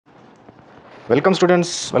Welcome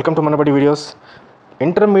students, welcome to Manapati videos.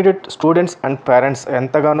 Intermediate students and parents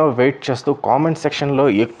ఎంతగానో wait చేస్తూ comment సెక్షన్లో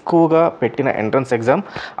ఎక్కువగా పెట్టిన ఎంట్రన్స్ ఎగ్జామ్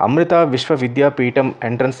అమృత Vishwa Vidyapeetham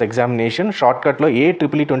entrance examination షార్ట్కట్లో AEEE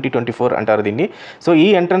 2024 అంటారు దీన్ని. సో ఈ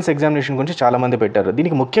ఎంట్రన్స్ ఎగ్జామినేషన్ గురించి చాలామంది పెట్టారు.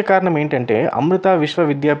 దీనికి ముఖ్య కారణం ఏంటంటే అమృత విశ్వ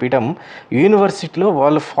విద్యాపీఠం యూనివర్సిటీలో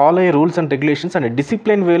వాళ్ళు ఫాలో అయ్యే rules and regulations and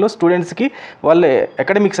discipline వేలో స్టూడెంట్స్కి వాళ్ళ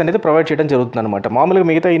అకాడమిక్స్ అనేది ప్రొవైడ్ చేయడం జరుగుతుంది అనమాట. మామూలుగా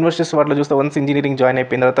మిగతా యూనివర్సిటీస్ వాటిలో చూస్తే వన్స్ ఇంజనీరింగ్ జాయిన్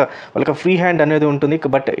అయిపోయిన తర్వాత వాళ్ళకి ఫ్రీ హ్యాండ్ అనేది ఉంటుంది.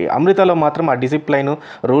 బట్ అమృతలో మాత్రం ఆ డిసిప్లైన్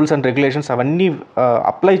రూల్స్ అండ్ రెగ్యులేషన్స్ అవన్నీ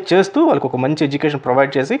అప్లై చేస్తూ వాళ్ళకి ఒక మంచి ఎడ్యుకేషన్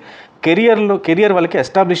ప్రొవైడ్ చేసి కెరియర్ వాళ్ళకి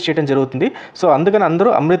ఎస్టాబ్లిష్ చేయడం జరుగుతుంది. సో అందుకని అందరూ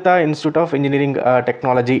అమృత institute of engineering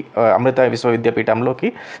technology Amrutha విశ్వవిద్యాపీఠంలోకి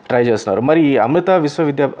try చేస్తున్నారు. మరి ఈ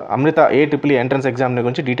అమృత AEEE ఎంట్రన్స్ ఎగ్జామ్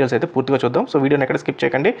గురించి డీటెయిల్స్ అయితే పూర్తిగా చూద్దాం. సో వీడియోని ఎక్కడ స్కిప్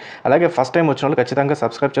చేయకండి. అలాగే ఫస్ట్ టైం వచ్చిన వాళ్ళు ఖచ్చితంగా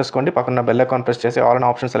సబ్స్క్రైబ్ చేసుకోండి. పక్కన బెల్ ఐకాన్ ప్రెస్ చేసి ఆల్ అనే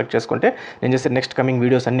ఆప్షన్ సెలెక్ట్ చేసుకుంటే నేను చేసే నెక్స్ట్ కమింగ్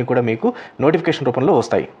వీడియోస్ అన్నీ కూడా మీకు నోటిఫికేషన్ రూపంలో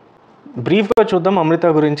వస్తాయి. బ్రీఫ్గా చూద్దాం అమృత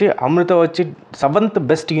గురించి. అమృత వచ్చి 7th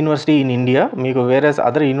best university in India. మీకు వేరే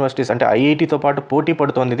అదర్ యూనివర్సిటీస్ అంటే IITతో పాటు పోటీ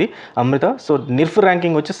పడుతోంది ఇది అమృత. సో NIRF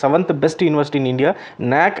ర్యాంకింగ్ వచ్చి 7th best university in India.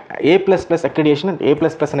 NAC A++ accreditation and A++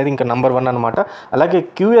 అనేది ఇంకా నంబర్ 1 అనమాట. అలాగే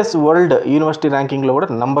QS వరల్డ్ యూనివర్సిటీ ర్యాంకింగ్లో కూడా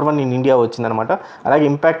నంబర్ 1 ఇన్ ఇండియా వచ్చిందనమాట. అలాగే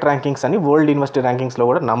ఇంపాక్ట్ ర్యాంకింగ్స్ అని వరల్డ్ యూనివర్సిటీ ర్యాంకింగ్స్లో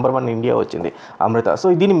కూడా నంబర్ 1 ఇన్ ఇండియా వచ్చింది అమృత. సో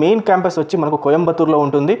దీని మెయిన్ క్యాంపస్ వచ్చి మనకు కోయంబత్తూరులో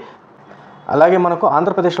ఉంటుంది. అలాగే మనకు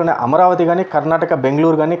ఆంధ్రప్రదేశ్లోనే అమరావతి కానీ, కర్ణాటక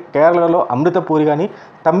బెంగళూరు కానీ, కేరళలో అమృతపూరి కానీ,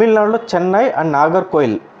 తమిళనాడులో Chennai and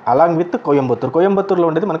Nagercoil along with కోయంబత్తూరులో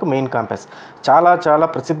ఉండేది మనకు మెయిన్ క్యాంపస్. చాలా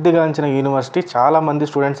ప్రసిద్ధిగాంచిన యూనివర్సిటీ, చాలామంది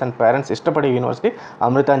స్టూడెంట్స్ అండ్ పేరెంట్స్ ఇష్టపడే యూనివర్సిటీ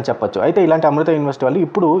అమృత అని చెప్పొచ్చు. అయితే ఇలాంటి అమృత యూనివర్సిటీ వాళ్ళు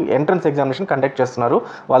ఇప్పుడు ఎంట్రన్స్ ఎగ్జామినేషన్ కండక్ట్ చేస్తున్నారు.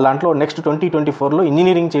 వాళ్ళ దాంట్లో నెక్స్ట్ 2024లో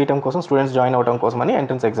ఇంజనీరింగ్ చేయడం కోసం స్టూడెంట్స్ జాయిన్ అవ్వడం కోసం అని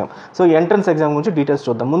ఎంట్రన్స్ ఎగ్జామ్. సో ఈ ఎంట్రన్స్ ఎగ్జామ్ గురించి డీటెయిల్స్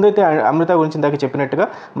చూద్దాం. ముందైతే అమృత గురించి ఇందాక చెప్పినట్టుగా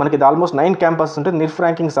మనకి ఇది ఆల్మోస్ట్ 9 క్యాంపస్ ఉంటుంది. NIRF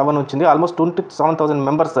ర్యాంకింగ్ 7 వచ్చింది. ఆల్మోస్ట్ 27,000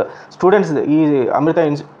 మెంబర్స్ స్టూడెంట్స్ ఈ అమృత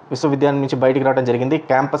విశ్వవిద్యాలయం నుంచి బయటికి రావడం జరిగింది.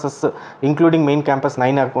 క్యాంపసెస్ ఇంక్లూడింగ్ మెయిన్ క్యాంపస్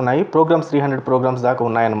 9 ఉన్నాయి. ప్రోగ్రామ్స్ 300 ప్రోగ్రామ్స్ దాకా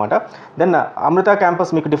ఉన్నాయన్నమాట. దెన్ అమృత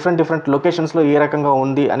క్యాంపస్ మీకు డిఫరెంట్ లొకేషన్స్లో ఏ రకంగా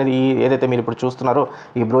ఉంది అనేది ఏదైతే మీరు ఇప్పుడు చూస్తున్నారో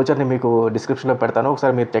ఈ బ్రోచర్ని మీకు డిస్క్రిప్షన్లో పెడతాను,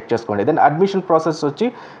 ఒకసారి మీరు చెక్ చేసుకోండి. దెన్ అడ్మిషన్ ప్రాసెస్ వచ్చి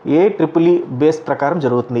AEEE బేస్ ప్రకారం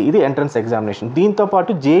జరుగుతుంది. ఇది ఎంట్రన్స్ ఎగ్జామినేషన్. దీంతో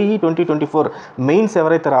పాటు JEE 2024 మెయిన్స్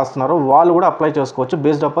ఎవరైతే రాస్తున్నారో వాళ్ళు కూడా అప్లై చేసుకోవచ్చు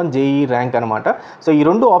బేస్డ్ అపాన్ JEE ర్యాంక్ అనమాట. సో ఈ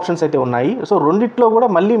 2 ఆప్షన్స్ అయితే ఉన్నాయి. సో రెండిట్లో కూడా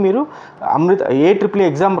మళ్ళీ మీరు AEEE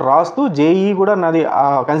ఎగ్జామ్ రాస్తూ JEE కూడా నాది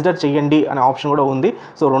కన్సిడర్ చేయండి అనే ఆప్షన్ కూడా ఉంది.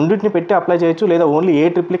 సో రెండింటిని పెట్టి అప్లై చేయొచ్చు, లేదా ఓన్లీ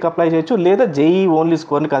AEEEకి అప్లై చేయొచ్చు, లేదా JEE ఓన్లీ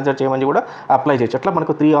స్కోర్ని కన్సిడర్ చేయమని కూడా అప్లై చేయొచ్చు. అట్లా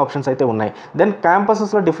మనకు 3 ఆప్షన్స్ అయితే ఉన్నాయి. దెన్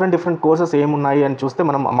క్యాంపసెస్లో డిఫరెంట్ కోర్సెస్ ఏమున్నాయి అని చూస్తే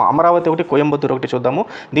మనం అమరావతి ఒకటి, కోయంబత్తూరు ఒకటి చూద్దాము.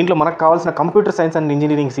 దీంట్లో మనకు కావాల్సిన computer science and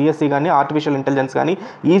engineering CSE కానీ, ఆర్టిఫిషియల్ ఇంటెలిజెన్స్ కానీ,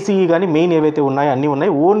 ECE కానీ మెయిన్ ఏవైతే ఉన్నాయో అన్నీ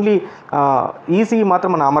ఉన్నాయి. ఓన్లీ ECE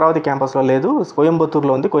మాత్రం మన అమరావతి క్యాంపస్లో లేదు,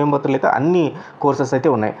 కోయంబత్తూరులో ఉంది. కోయంబత్తూరులో అయితే అన్ని కోర్సెస్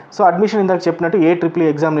అయితే ఉన్నాయి. సో అడ్మిషన్ ఇందాక చెప్పినట్టు AEEE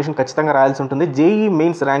ఎగ్జామినేషన్ ఖచ్చితంగా రాయాల్సి ఉంటుంది. JEE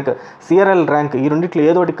mains rank, CRL rank ఈ రెండిట్లో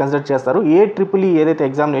ఏదో ఒకటి కన్సిడర్ చేస్తారు. AEEE ఏదైతే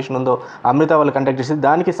ఎగ్జామినేషన్ ఉందో అమృత వాళ్ళు కండక్ట్ చేసి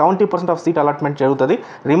దానికి 70% ఆఫ్ సీట్ అలాట్మెంట్ జరుగుతుంది.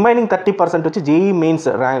 రిమైనింగ్ 30% వచ్చి JEE మెయిన్స్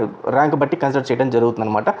ర్యాంక్ బట్టి కన్సిడర్ చేయడం జరుగుతుంది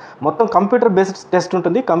అనమాట. మొత్తం కంప్యూటర్ బేస్డ్ టెస్ట్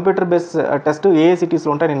ఉంటుంది. కంప్యూటర్ బేస్డ్ టెస్ట్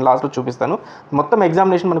AICTSలో ఉంటాయి, నేను లాస్ట్లో చూపిస్తాను. మొత్తం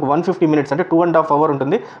ఎగ్జామినేషన్ మనకు 150 minutes అంటే 2.5 hours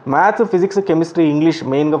ఉంటుంది. మ్యాథ్స్, ఫిజిక్స్, కెమిస్ట్రీ, ఇంగ్లీష్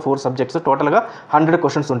మెయిన్గా 4 సబ్జెక్ట్స్, టోటల్గా 100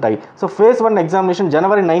 క్వశ్చన్స్ ఉంటాయి. సో ఫేజ్ 1 ఎగ్జామినేషన్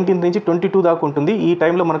జనవరి 19 నుంచి 22 దాకా ఉంటుంది. ఈ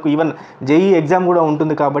టైంలో మనకు ఈవెన్ JEE ఎగ్జామ్ కూడా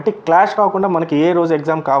ఉంటుంది. కాబట్టి క్లాష్ కాకుండా మనకి ఏ రోజు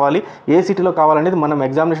ఎగ్జామ్ కావాలి, ఏ సిటీలో కావాలనేది మనం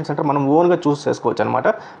ఎగ్జామినేషన్ సెంటర్ మనం ఓన్గా చూస్ చేసుకోవచ్చు అనమాట.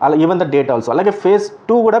 అలా ఈవెన్ ద డేట్ ఆల్సో. అలాగే ఫేజ్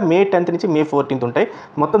 2 కూడా May 10th నుంచి May 14th ఉంటాయి.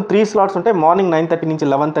 మొత్తం 3 slots ఉంటాయి. మార్నింగ్ 9:30 నుంచి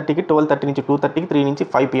 11:30కి, 12:30 నుంచి 2:30కి, 3 నుంచి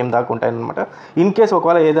 5 PM దాకా ఉంటాయి అనమాట. ఇన్ కేస్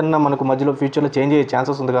ఒకవేళ ఏదన్నా మనకు మధ్యలో ఫ్యూచర్లో చేంజ్ అయ్యే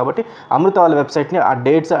ఛాన్సెస్ ఉంది కాబట్టి అమృత వాళ్ళ వెబ్సైట్ని ఆ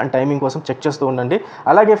డేట్స్ అండ్ టైమింగ్ కోసం చెక్ చేస్తూ ఉండండి.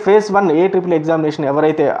 అలాగే ఫేజ్ 1 AEEE ఎగ్జామినేషన్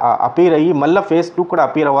ఎవరైతే అపీర్ అయ్యి మళ్ళీ ఫేజ్ 2 కూడా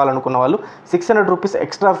అపీర్ అవ్వాలనుకున్న వాళ్ళు 600 రూపీస్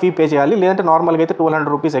ఎక్స్ట్రా ఫీ పే చేయాలి. లేదంటే నార్మల్గా అయితే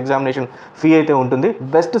 1200 రూపీస్ ఎగ్జామినేషన్ ఫీ అయితే ఉంటుంది.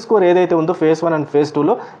 బెస్ట్ స్కోర్ ఏదైతే ఉందో ఫేజ్ 1 అండ్ ఫేజ్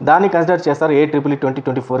 2లో దాన్ని కన్సిడర్ చేస్తారు AEEE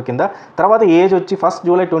 2024 కింద. తర్వాత ఏజ్ వచ్చి 1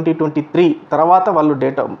 July 2023 తర్వాత వాళ్ళు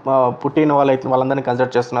డేట్ పుట్టిన వాళ్ళందరినీ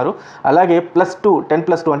కన్సిడర్ చేస్తున్నారు. అలాగే +2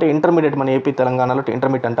 10+2 అంటే ఇంటర్మీడియట్, మన ఏపీ తెలంగాణలో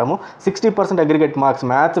ఇంటర్మీడియట్ అంటాము. 60% అగ్రిగేట్ మార్క్స్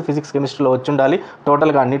మ్యాథ్స్, ఫిజిక్స్, కెమిస్ట్రీలో వచ్చి ఉండాలి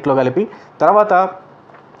టోటల్గా అన్నింటిలో కలిపి. తర్వాత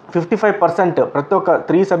 55% ప్రతి ఒక్క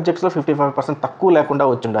 3 సబ్జెక్ట్స్లో 55% తక్కువ లేకుండా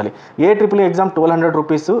వచ్చి ఉండాలి. AEEE exam 1200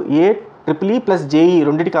 rupees. AEEE plus JEE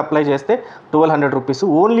రెండింటికి అప్లై చేస్తే 1200 రూపీస్.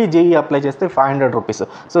 ఓన్లీ JEE అప్లై చేస్తే 500 రూపీస్.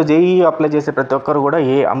 సో JEE అప్లై చేసే ప్రతి ఒక్కరు కూడా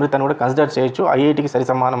అమృతను కూడా కన్సిడర్ చేయొచ్చు. IITకి సరి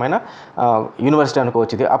సమానమైన యూనివర్సిటీ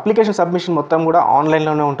అనుకోవచ్చు. ఇది అప్లికేషన్ సబ్మిషన్ మొత్తం కూడా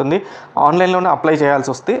ఆన్లైన్లోనే ఉంటుంది. ఆన్లైన్లోనే అప్లై చేయాల్సి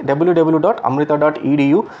వస్తే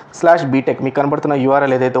www.amrita.edu/B.Tech మీకు కనబడుతున్న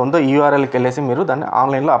URL ఏదైతే ఉందో ఈ URLకి వెళ్ళేసి మీరు దాన్ని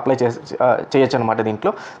ఆన్లైన్లో అప్లై చేయొచ్చు అనమాట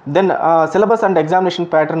దీంట్లో. Then syllabus and examination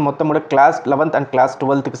pattern మొత్తం కూడా క్లాస్ 11th అండ్ క్లాస్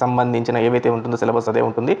 12థ్కి సంబంధించిన ఏవైతే ఉంటుందో సిలబస్ అదే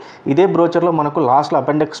ఉంటుంది. ఇదే బ్రోచర్లో మనకు లాస్ట్లో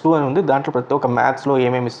అపెండిక్స్ 2 అని ఉంది. దాంట్లో ప్రతి ఒక్క మ్యాథ్స్లో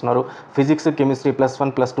ఏమేమి ఇస్తున్నారు, ఫిజిక్స్ కెమిస్ట్రీ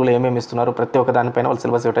 +1 +2లో ఏమేమి ఇస్తున్నారు, ప్రతి ఒక్క దానిపైన వాళ్ళు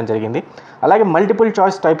సిలబస్ ఇవ్వడం జరిగింది. అలాగే మల్టిపుల్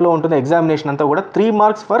చాయిస్ టైప్లో ఉంటుంది ఎగ్జామినేషన్ అంతా కూడా 3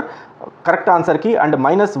 marks for correct ఆన్సర్కి and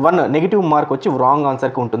 -1 negative mark వచ్చి రాంగ్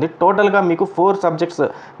ఆన్సర్కి ఉంటుంది. టోటల్గా మీకు 4 సబ్జెక్ట్స్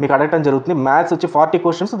మీకు అడగటం జరుగుతుంది. మ్యాథ్స్ వచ్చి 40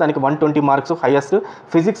 క్వశ్చన్స్, దానికి 120 మార్క్స్ హైయెస్ట్.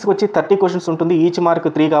 ఫిజిక్స్కి వచ్చి 30 క్వశ్చన్స్ ఉంటుంది, ఈచ్ మార్క్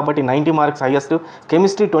 3 కాబట్టి 90 మార్క్స్ హైయెస్ట్.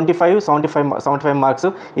 Chemistry 25 75 marks.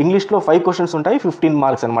 ఇంగ్లీష్లో 5 క్వశ్చన్స్ ఉంటాయి, 15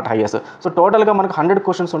 మార్క్స్ అనమాట హైయెస్ట్. సో టోటల్గా మనకు 100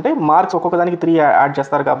 క్వశ్చన్స్ ఉంటాయి. మార్క్స్ ఒక్కొక్క దానికి 3 యాడ్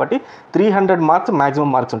చేస్తారు కాబట్టి 300 మార్క్స్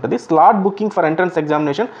మ్యాక్సిమం మార్క్స్ ఉంటుంది. Slot booking for entrance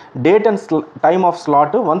examination, date and time of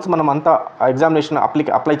slot once మనం అంతా ఎగ్జామినేషన్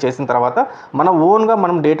అప్లై చేసిన తర్వాత మన ఓన్గా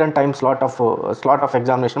మనం date and time slot of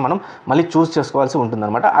examination మనం మళ్ళీ చూస్ చేసుకోవాల్సి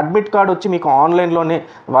ఉంటుందన్నమాట. అడ్మిట్ కార్డ్ వచ్చి మీకు ఆన్లైన్లోనే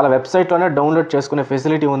వాళ్ళ వెబ్సైట్లోనే డౌన్లోడ్ చేసుకునే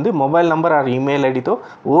ఫెసిలిటీ ఉంది. మొబైల్ నెంబర్ ఆర్ ఈమెయిల్ ఐడితో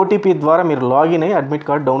ఓటీపీ ద్వారా మీరు లాగిన్ అయ్యి అడ్మిట్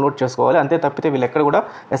కార్డ్ డౌన్లోడ్ చేసుకోవాలి. అంతే తప్పితే వీళ్ళు ఎక్కడ కూడా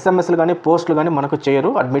ఎస్ఎంఎస్లు కానీ పోస్టులు కానీ మనకు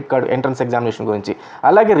చేయరు అడ్మిట్ కార్డ్ ఎంట్రన్స్ ఎగ్జామినేషన్ గురించి.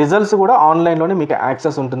 అలాగే రిజల్ట్స్ కూడా ఆన్లైన్లోనే మీకు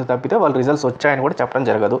యాక్సెస్ ఉంటుంది తప్పితే వాళ్ళు రిజల్ట్స్ వచ్చాయని కూడా చెప్పడం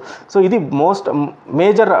జరగదు. సో ఇది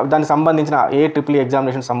మేజర్ దానికి సంబంధించిన AEEE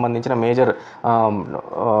ఎగ్జామినేషన్ సంబంధించిన మేజర్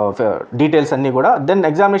డీటెయిల్స్ అన్నీ కూడా. దెన్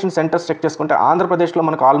ఎగ్జామినేషన్ సెంటర్స్ చెక్ చేసుకుంటే ఆంధ్రప్రదేశ్లో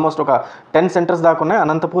మనకు ఆల్మోస్ట్ ఒక 10 సెంటర్స్ దాకా ఉన్నాయి.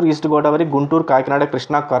 అనంతపూర్, ఈస్ట్ గోదావరి, గుంటూరు, కాకినాడ,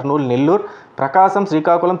 కృష్ణా, కర్నూలు, నెల్లూరు, ప్రకాశం,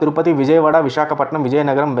 శ్రీకాకుళం, తిరుపతి, విజయవాడ, విశాఖపట్నం,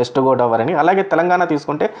 విజయనగరం, వెస్ట్ గోదావరి అని. అలాగే తెలంగాణ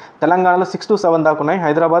తీసుకుంటే తెలంగాణలో 6 to 7 దాకా ఉన్నాయి.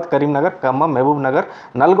 హైదరాబాద్, కరీంనగర్, ఖమ్మం, మహబూబ్ నగర్,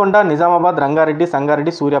 నల్గొండ, నిజామాబాద్, రంగారెడ్డి,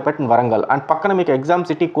 సంగారెడ్డి, సూర్యాపేట, వరంగల్. అండ్ పక్కన మీకు ఎగ్జామ్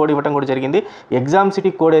సిటీ కోడ్ ఇవ్వడం కూడా జరిగింది. ఎగ్జామ్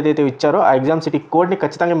సిటీ కోడ్ ఏదైతే ఇచ్చారో ఆ ఎగ్జామ్ సిటీ కోడ్ని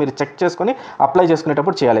ఖచ్చితంగా మీరు చెక్ చేసుకొని అప్లై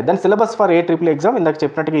చేసుకునేటప్పుడు చేయాలి. Then syllabus for AEEE exam ఇందాక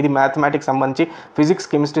చెప్పినట్టుగా ఇది మ్యాథమెటిక్స్ సంబంధించి, ఫిజిక్స్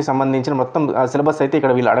కెమిస్ట్రీ సంబంధించిన మొత్తం సిలబస్ అయితే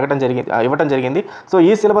ఇక్కడ వీళ్ళు ఇవ్వడం జరిగింది. సో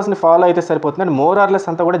ఈ సిలబస్ని ఫాలో అయితే సరిపోతుంది. అండ్ మోర్ ఆర్ లెస్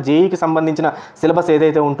అంతా కూడా జేఈకి సంబంధించిన సిలబస్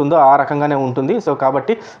ఏదైతే ఉంటుందో ఆ రకంగానే ఉంటుంది. సో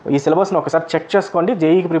కాబట్టి ఈ సిలబస్ని ఒకసారి చెక్ చేసుకోండి.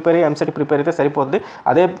 జేఈకి ప్రిపేర్ అయ్యి ఎంసెట్ ప్రిపేర్ అయితే సరిపోతుంది.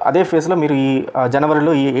 అదే ఫేజ్లో మీరు ఈ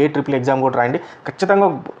జనవరిలో ఈ AEEE ఎగ్జామ్ కూడా రాయండి. ఖచ్చితంగా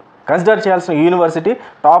కన్సిడర్ చేయాల్సిన university,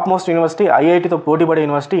 top most university, ఐఐటీతో పోటీపడే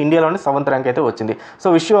university, ఇండియాలోనే 7th ర్యాంక్ అయితే వచ్చింది. So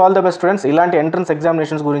wish you all the best students. ఇలాంటి ఎంట్రన్స్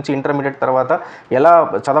ఎగ్జామినేషన్స్ గురించి, ఇంటర్మీడియట్ తర్వాత ఎలా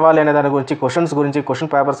చదవాలి అనే దాని గురించి, క్వశ్చన్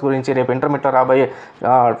పేపర్స్ గురించి, రేపు ఇంటర్మీడియట్లో రాబోయే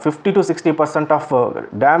 50 to 60% of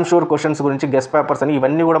damn sure questions గురించి, గెస్ట్ పేపర్స్ అని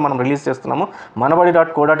ఇవన్నీ కూడా మనం రిలీజ్ చేస్తున్నాము.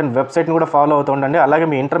 manabadi.co.in వెబ్సైట్ని కూడా ఫాలో అవుతూ ఉండండి. అలాగే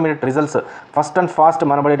మీ intermediate results first and fast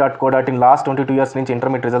manabadi.co.in last 22 years నుంచి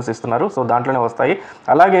ఇంటర్మీడియట్ రిజల్ట్స్ ఇస్తున్నారు. సో దాంట్లోనే వస్తాయి.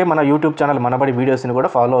 అలాగే మన యూట్యూబ్ ఛానల్ మనబడి వీడియోస్ని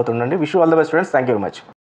కూడా follow అవుతుండండి. Wish you all the best students. Thank you very much.